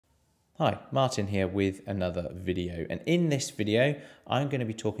Hi, Martin here with another video, and in this video I'm going to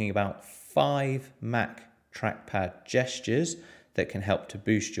be talking about 5 Mac trackpad gestures that can help to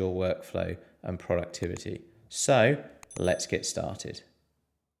boost your workflow and productivity. So let's get started.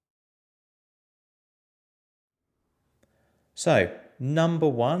 So number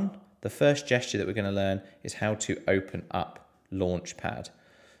 1, the first gesture that we're going to learn is how to open up Launchpad.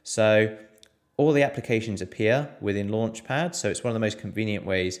 So all the applications appear within Launchpad, so it's one of the most convenient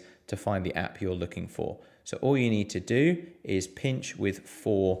ways to find the app you're looking for. So all you need to do is pinch with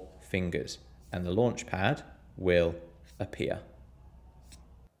 4 fingers and the Launchpad will appear.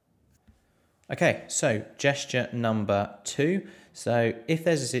 Okay, so gesture number 2. So if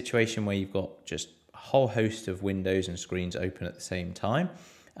there's a situation where you've got just a whole host of windows and screens open at the same time,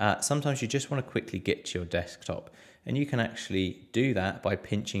 sometimes you just want to quickly get to your desktop, and you can actually do that by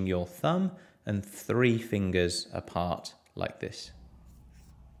pinching your thumb and 3 fingers apart like this.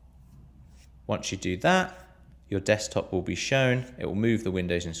 Once you do that, your desktop will be shown. It will move the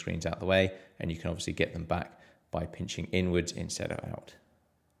windows and screens out of the way, and you can obviously get them back by pinching inwards instead of out.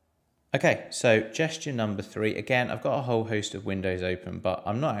 Okay, so gesture number 3. Again, I've got a whole host of windows open, but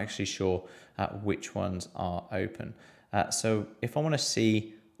I'm not actually sure which ones are open. So if I want to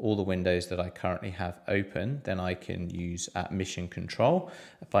see all the windows that I currently have open, then I can use mission control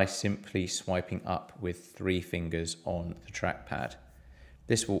by simply swiping up with 3 fingers on the trackpad.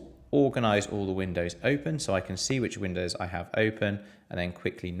 This will organize all the windows open so I can see which windows I have open and then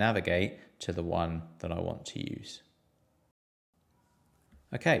quickly navigate to the one that I want to use.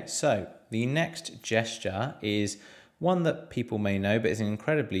 Okay, so the next gesture is one that people may know, but is an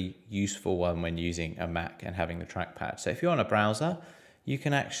incredibly useful one when using a Mac and having a trackpad. So if you're on a browser, you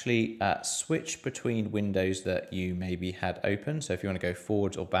can actually switch between windows that you maybe had open. So if you want to go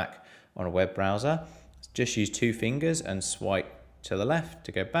forwards or back on a web browser, just use 2 fingers and swipe to the left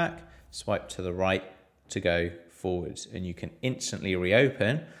to go back, swipe to the right to go forwards, and you can instantly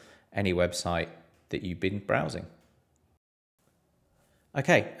reopen any website that you've been browsing.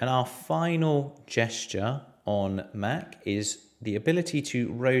 Okay, and our final gesture on Mac is the ability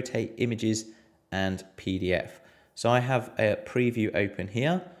to rotate images and PDF. So I have a preview open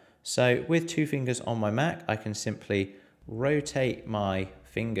here. So with 2 fingers on my Mac, I can simply rotate my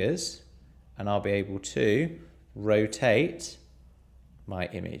fingers and I'll be able to rotate my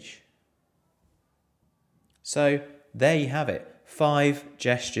image. So there you have it, 5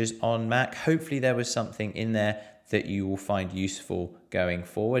 gestures on Mac. Hopefully there was something in there that you will find useful going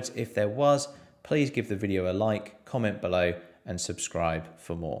forwards. If there was, please give the video a like, comment below and subscribe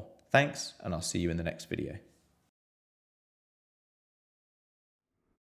for more. Thanks, and I'll see you in the next video.